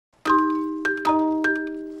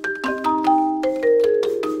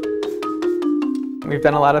We've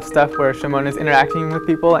done a lot of stuff where Shimon is interacting with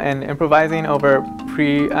people and improvising over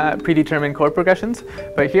predetermined chord progressions,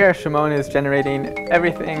 but here Shimon is generating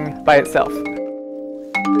everything by itself.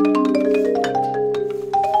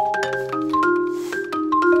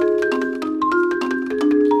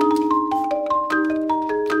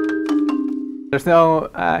 There's no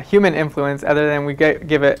human influence other than we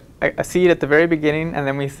give it a seed at the very beginning, and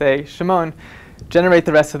then we say, Shimon, generate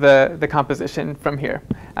the rest of the composition from here.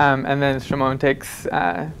 And then Shimon takes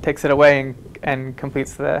it away and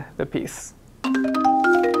completes the piece.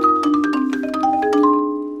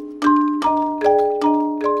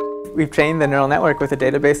 We've trained the neural network with a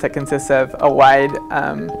database that consists of a wide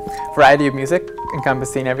variety of music,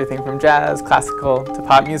 encompassing everything from jazz, classical, to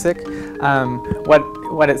pop music.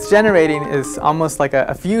 What it's generating is almost like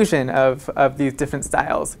a fusion of these different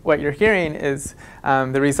styles. What you're hearing is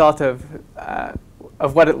the result of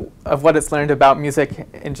what it's learned about music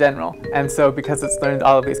in general. And so because it's learned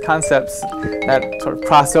all of these concepts that sort of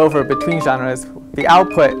cross over between genres, the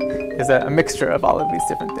output is a mixture of all of these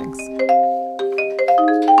different things.